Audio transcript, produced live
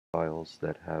files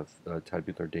that have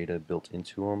tabular data built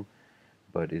into them,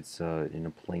 but it's in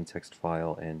a plain text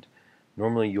file, and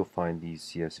normally you'll find these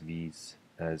CSVs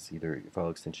as either file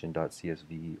extension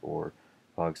 .csv or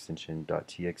file extension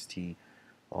 .txt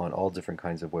on all different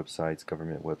kinds of websites,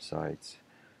 government websites,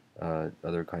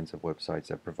 other kinds of websites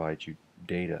that provide you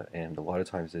data, and a lot of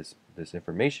times this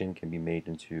information can be made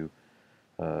into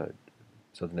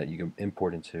something that you can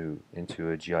import into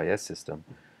a GIS system.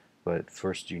 But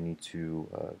first you need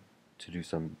to do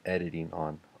some editing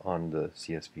on the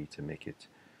CSV to make it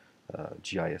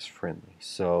GIS friendly.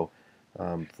 So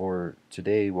for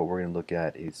today, what we're going to look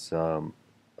at is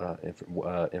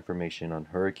information on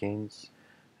hurricanes,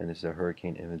 and this is a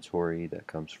hurricane inventory that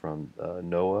comes from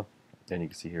NOAA, and you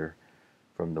can see here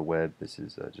from the web, this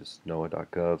is just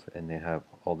NOAA.gov, and they have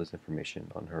all this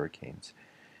information on hurricanes.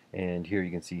 And here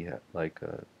you can see like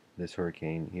this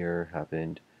hurricane here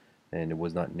happened, and it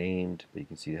was not named, but you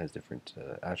can see it has different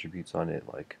attributes on it,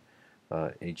 like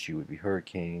HU would be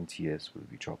hurricane, TS would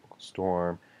be tropical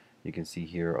storm. You can see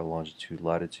here a longitude,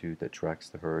 latitude that tracks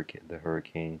the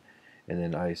hurricane, and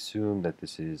then I assume that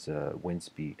this is wind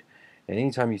speed. And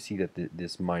anytime you see that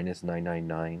this minus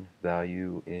 999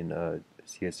 value in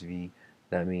CSV,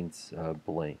 that means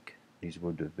blank. These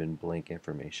would have been blank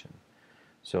information.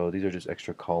 So these are just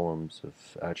extra columns of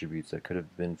attributes that could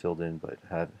have been filled in but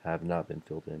have not been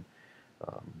filled in.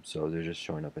 So they're just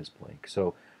showing up as blank.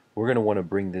 So we're going to want to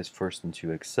bring this first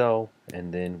into Excel,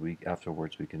 and then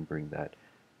afterwards we can bring that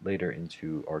later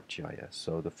into ArcGIS.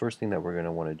 So the first thing that we're going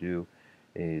to want to do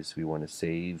is we want to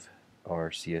save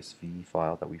our CSV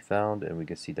file that we found, and we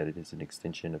can see that it is an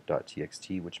extension of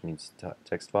 .txt, which means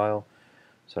text file.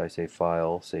 So I say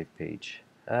File, Save Page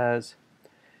As,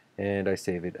 and I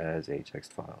save it as a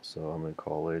text file. So I'm going to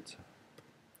call it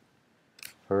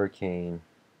Hurricane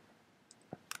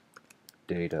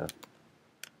Data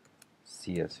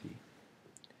CSV.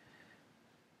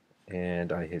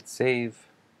 And I hit save.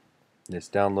 This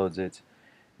downloads it,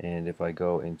 and if I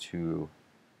go into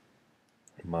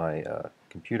my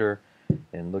computer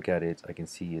and look at it, I can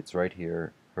see it's right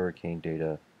here, Hurricane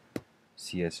Data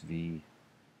CSV.txt,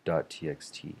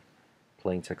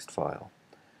 plain text file.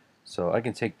 So I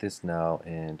can take this now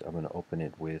and I'm going to open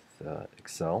it with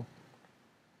Excel,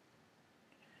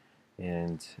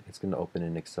 and it's going to open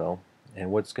in Excel.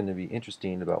 And what's going to be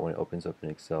interesting about when it opens up in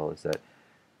Excel is that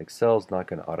Excel is not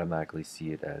going to automatically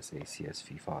see it as a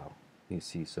CSV file. You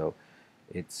see, so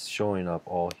it's showing up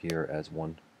all here as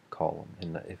one column,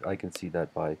 and if I can see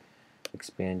that by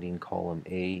expanding column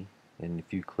A, and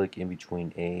if you click in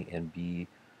between A and B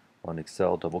on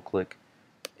Excel, double click,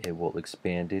 it will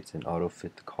expand it and auto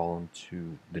fit the column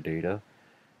to the data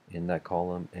in that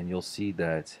column, and you'll see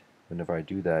that whenever I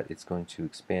do that, it's going to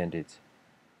expand it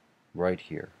right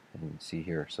here, and see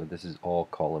here, so this is all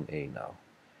column A now,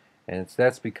 and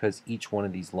that's because each one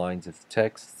of these lines of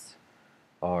texts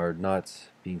are not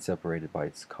being separated by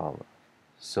its comma.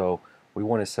 So we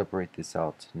want to separate this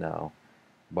out now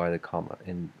by the comma,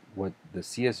 and what the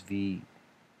CSV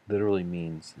literally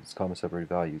means, its comma separated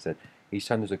value, is that each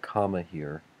time there's a comma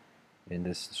here in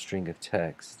this string of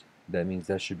text, that means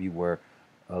that should be where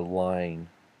a line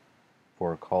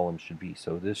for a column should be.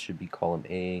 So this should be column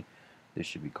A, this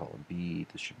should be column B,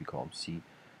 this should be column C.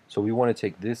 So we want to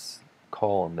take this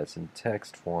column that's in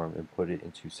text form and put it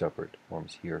into separate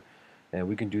forms here. And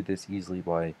we can do this easily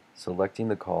by selecting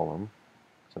the column.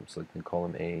 So I'm selecting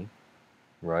column A,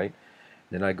 right?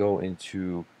 Then I go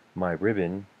into my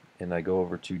ribbon and I go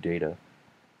over to data.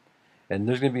 And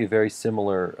there's going to be a very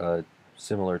similar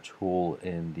tool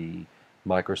in the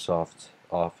Microsoft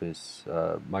Office,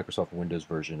 Microsoft Windows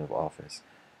version of Office.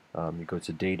 You go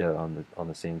to data on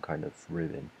the same kind of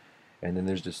ribbon, and then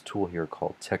there's this tool here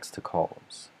called text to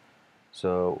columns.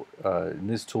 So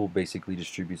this tool basically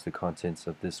distributes the contents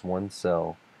of this one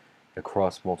cell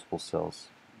across multiple cells,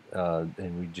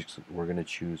 and we're going to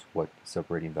choose what the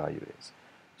separating value is.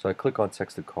 So I click on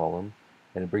text to column,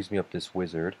 and it brings me up this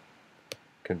wizard,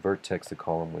 convert text to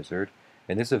column wizard,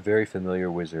 and this is a very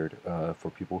familiar wizard for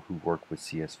people who work with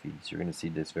CSVs. You're going to see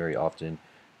this very often,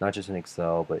 not just in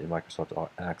Excel, but in Microsoft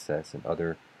Access and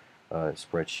other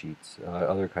spreadsheets,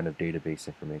 other kind of database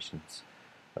information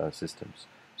systems.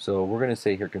 So we're going to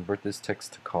say here, convert this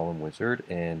text to column wizard,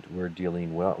 and we're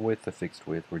dealing not with a fixed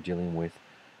width, we're dealing with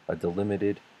a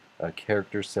delimited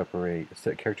characters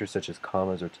such as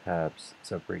commas or tabs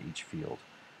separate each field.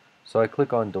 So I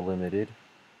click on delimited,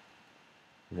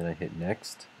 and then I hit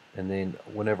next, and then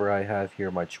whenever I have here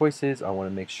my choices, I want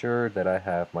to make sure that I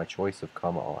have my choice of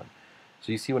comma on.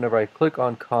 So you see whenever I click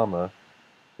on comma,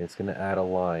 it's going to add a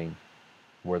line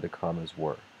where the commas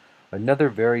were. Another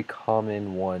very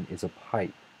common one is a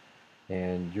pipe.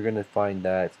 and you're going to find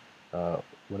that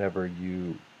whenever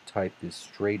you type this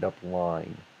straight up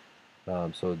line.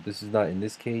 So this is not in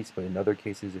this case, but in other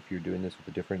cases, if you're doing this with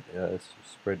a different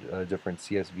different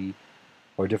CSV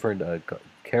or different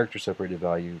character separated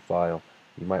value file,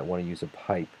 you might want to use a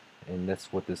pipe, and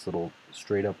that's what this little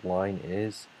straight up line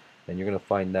is. And you're going to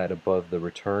find that above the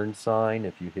return sign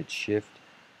if you hit Shift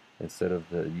instead of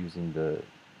using the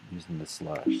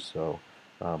slash. So,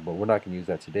 but we're not going to use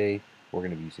that today. We're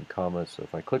going to be using commas. So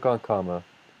if I click on comma,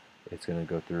 it's going to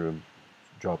go through and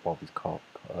drop all these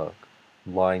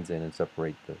lines in and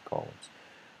separate the columns.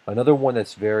 Another one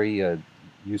that's very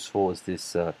useful is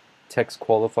this text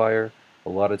qualifier. A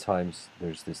lot of times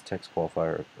there's this text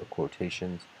qualifier of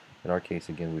quotations. In our case,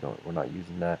 again, we're not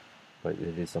using that, but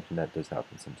it is something that does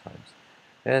happen sometimes.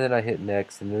 And then I hit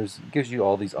next, and it gives you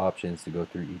all these options to go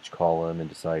through each column and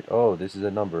decide, oh, this is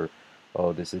a number,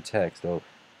 oh, this is a text. Oh,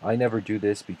 I never do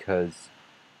this because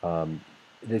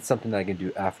it's something that I can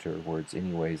do afterwards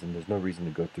anyways, and there's no reason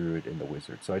to go through it in the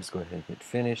wizard. So I just go ahead and hit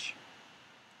finish,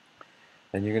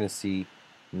 and you're going to see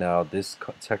now this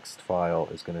text file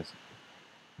is going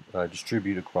to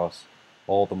distribute across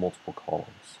all the multiple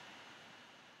columns.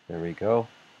 There we go,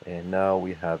 and now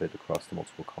we have it across the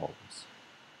multiple columns.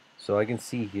 So I can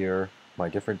see here my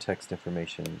different text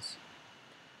informations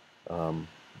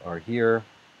are here.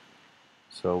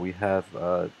 So we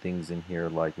have things in here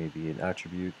like maybe an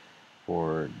attribute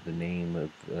for the name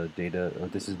of data, or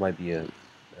this might be a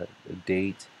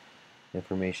date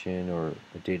information or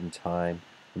a date and time.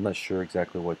 I'm not sure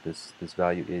exactly what this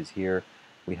value is here.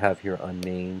 We have here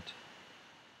unnamed,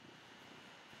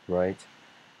 right?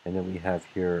 And then we have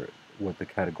here what the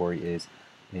category is.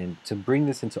 And to bring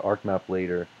this into ArcMap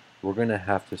later, we're going to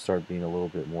have to start being a little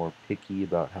bit more picky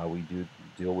about how we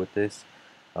deal with this.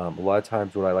 A lot of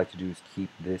times what I like to do is keep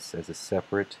this as a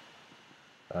separate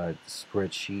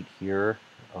spreadsheet here,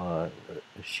 a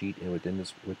sheet within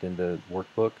the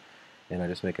workbook, and I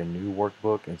just make a new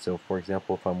workbook. And so, for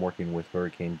example, if I'm working with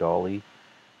Hurricane Dolly,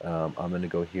 I'm going to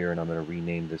go here and I'm going to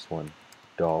rename this one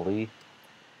Dolly,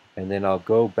 and then I'll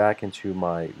go back into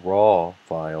my raw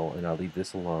file and I'll leave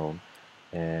this alone,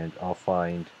 and I'll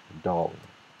find Dolly.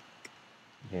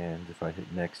 And if I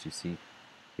hit next, you see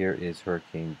here is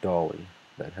Hurricane Dolly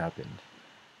that happened.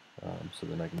 So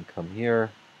then I can come here,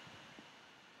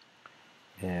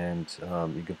 and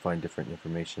you can find different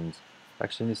informations.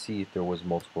 Actually, let me see if there was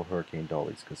multiple Hurricane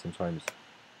Dollys, because sometimes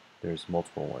there's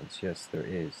multiple ones. Yes, there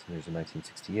is. There's a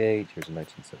 1968, here's a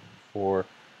 1974,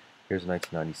 here's a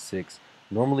 1996.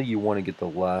 Normally you want to get the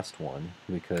last one,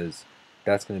 because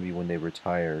that's going to be when they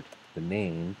retired the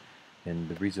name, and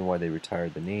the reason why they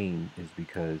retired the name is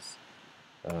because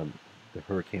the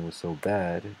hurricane was so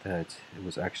bad that it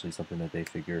was actually something that they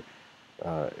figure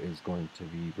is going to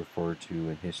be referred to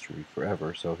in history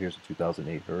forever. So here's a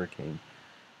 2008 hurricane,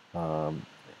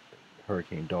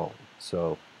 Hurricane Dolly.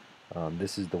 So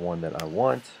this is the one that I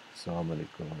want. So I'm going to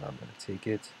go and I'm going to take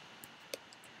it,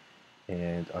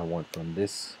 and I want from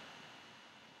this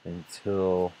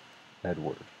until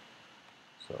Edward.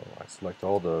 So I select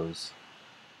all those,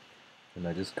 and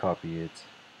I just copy it,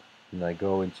 and I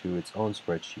go into its own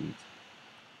spreadsheet,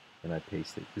 and I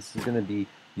paste it. This is going to be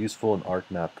useful in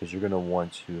ArcMap because you're going to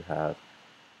want to have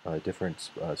a different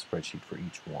spreadsheet for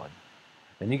each one.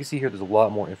 And you can see here there's a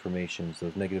lot more information. So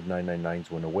those negative 999s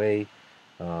went away.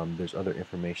 There's other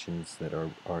informations that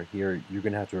are here. You're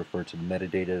going to have to refer to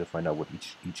metadata to find out what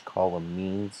each column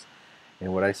means.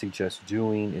 And what I suggest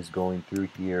doing is going through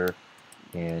here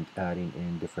and adding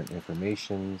in different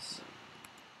informations.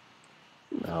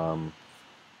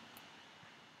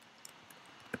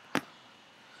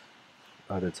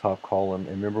 The top column,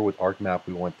 and remember with ArcMap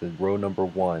we want the row number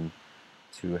 1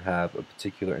 to have a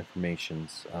particular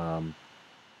informations.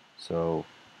 So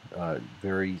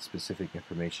very specific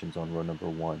informations on row number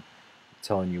 1,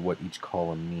 telling you what each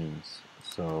column means.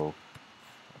 So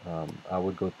I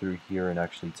would go through here and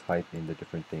actually type in the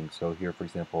different things. So here, for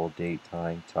example, date,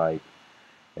 time, type,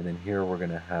 and then here we're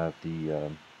going to have the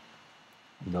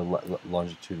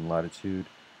longitude and latitude,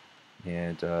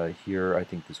 and here I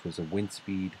think this was a wind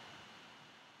speed,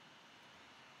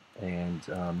 and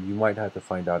you might have to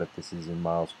find out if this is in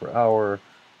miles per hour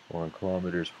or in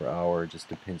kilometers per hour. It just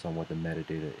depends on what the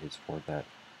metadata is for that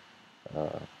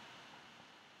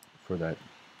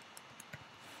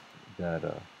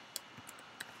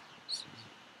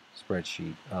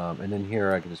spreadsheet. And then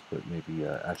here I can just put maybe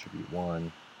attribute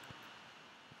 1,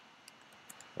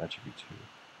 attribute 2.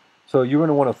 So you're going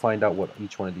to want to find out what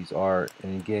each one of these are,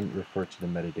 and again refer to the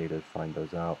metadata to find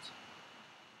those out.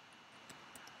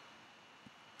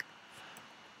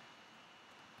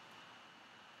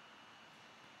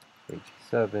 Pages.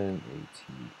 AT7,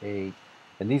 AT8,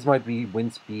 and these might be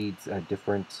wind speeds at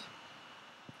different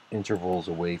intervals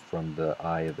away from the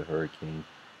eye of the hurricane,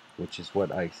 which is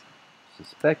what I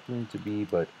suspect them to be,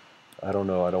 but I don't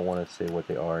know. I don't want to say what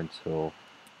they are until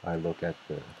I look at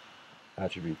the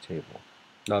attribute table.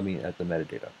 No, I mean at the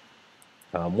metadata.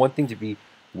 One thing to be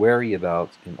wary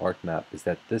about in ArcMap is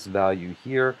that this value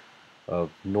here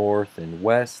of north and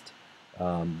west,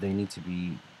 they need to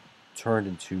be turned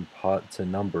into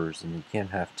numbers, and you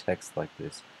can't have text like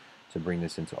this to bring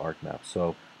this into ArcMap.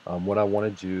 So what I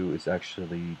want to do is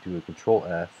actually do a Control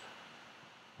F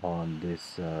on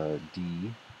this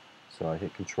D. So I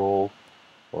hit Control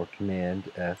or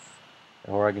Command F,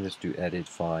 or I can just do Edit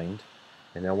Find,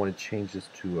 and I want to change this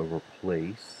to a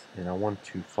replace, and I want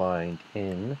to find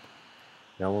in,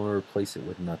 and I want to replace it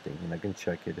with nothing, and I can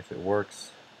check it if it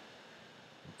works.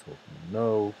 It's open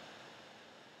no.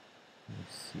 Let me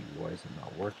see, why is it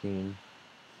not working?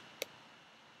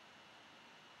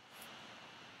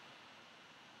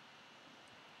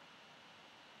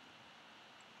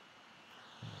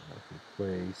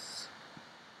 Replace.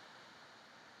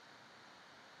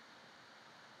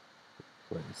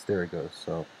 There it goes.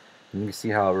 So you can see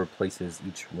how it replaces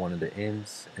each one of the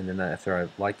ends, and then after I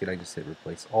like it, I just hit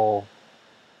replace all,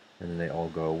 and then they all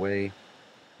go away,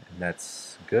 and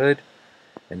that's good.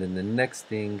 And then the next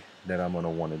thing that I'm going to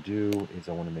want to do is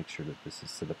I want to make sure that this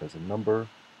is set up as a number.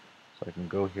 So I can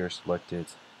go here, select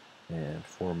it, and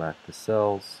format the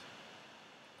cells,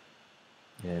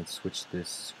 and switch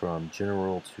this from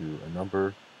general to a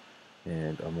number,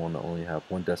 and I want to only have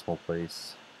one decimal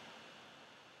place.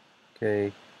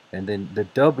 Okay, and then the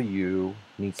W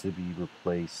needs to be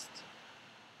replaced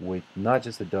with not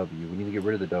just a W. We need to get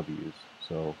rid of the W's.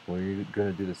 So we're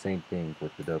going to do the same thing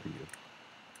with the W.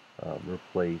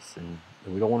 Replace, and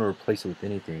we don't want to replace it with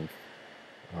anything,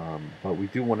 but we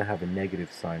do want to have a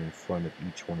negative sign in front of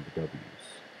each one of the W's.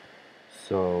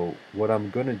 So what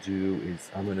I'm going to do is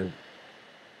I'm going to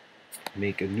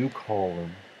make a new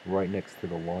column right next to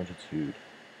the longitude,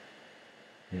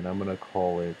 and I'm going to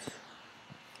call it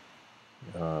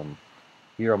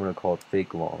here I'm going to call it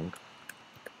fake long,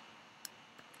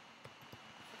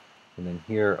 and then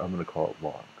here I'm going to call it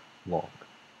long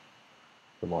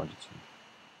for longitude.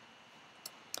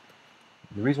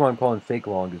 The reason why I'm calling fake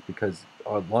long is because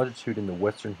our longitude in the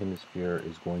western hemisphere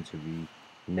is going to be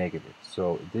negative.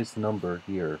 So this number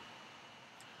here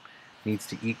needs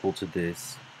to equal to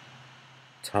this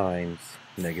times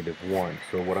 -1.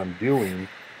 So what I'm doing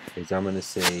is I'm going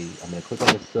to click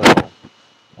on the cell,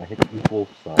 I hit the equal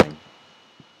sign.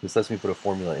 This lets me put a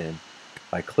formula in.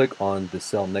 I click on the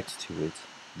cell next to it,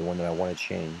 the one that I want to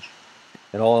change,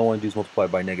 and all I want to do is multiply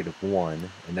by -1,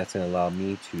 and that's going to allow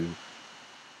me to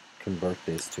convert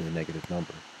this to a negative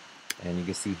number. And you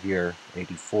can see here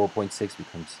 84.6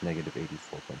 becomes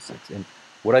 -84.6. And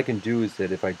what I can do is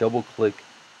that if I double click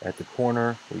at the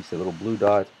corner where you see a little blue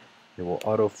dot, it will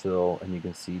autofill, and you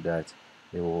can see that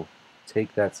it will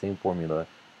take that same formula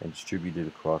and distribute it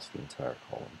across the entire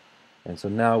column. And so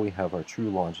now we have our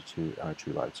true longitude and our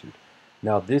true latitude.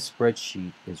 Now this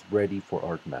spreadsheet is ready for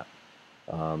ArcMap.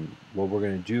 What we're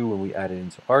going to do when we add it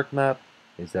into ArcMap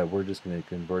is that we're just going to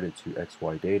convert it to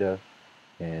XY data,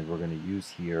 and we're going to use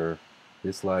here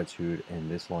this latitude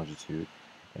and this longitude,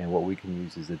 and what we can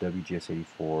use is the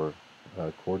WGS84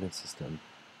 coordinate system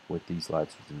with these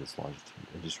latitudes and this longitude.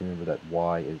 And just remember that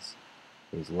Y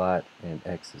is lat and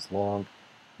X is long,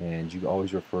 and you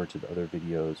always refer to the other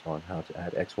videos on how to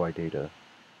add XY data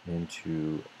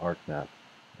into ArcMap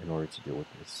in order to deal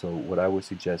with this. So what I would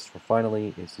suggest for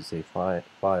finally is to say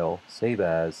file, save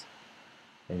as,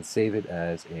 and save it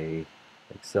as a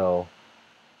Excel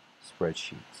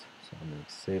spreadsheet. So I'm going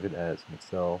to save it as an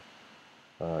Excel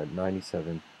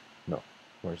 97, no,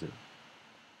 where is it?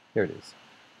 Here it is.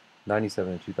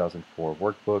 97 2004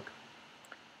 workbook,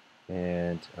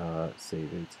 and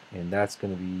save it. And that's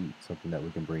going to be something that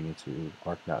we can bring into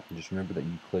ArcMap. And just remember that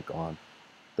you click on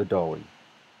the dolly.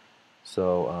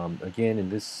 So again, in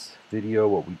this video,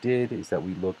 what we did is that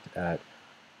we looked at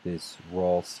this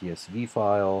raw CSV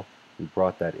file. We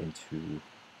brought that into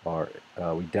our,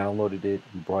 we downloaded it,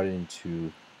 we brought it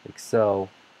into Excel.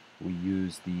 We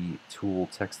used the tool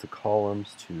text to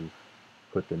columns to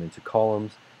put them into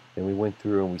columns. Then we went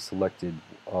through and we selected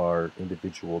our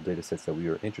individual data sets that we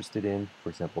were interested in. For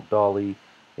example, Dolly.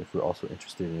 If we're also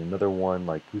interested in another one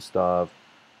like Gustav,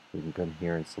 we can come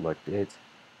here and select it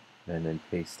and then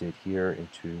paste it here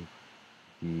into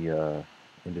the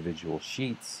individual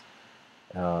sheets.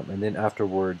 And then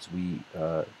afterwards we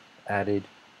added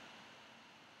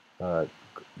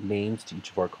names to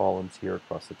each of our columns here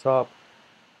across the top.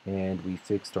 and we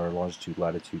fixed our longitude,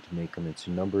 latitude to make them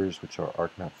into numbers which are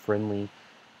ArcMap friendly.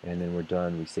 And then we're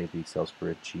done. We save the Excel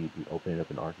spreadsheet. We open it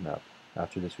up in ArcMap.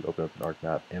 After this, we open up an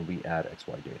ArcMap and we add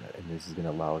XY data. And this is going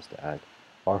to allow us to add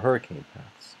our hurricane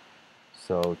paths.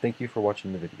 So thank you for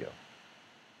watching the video.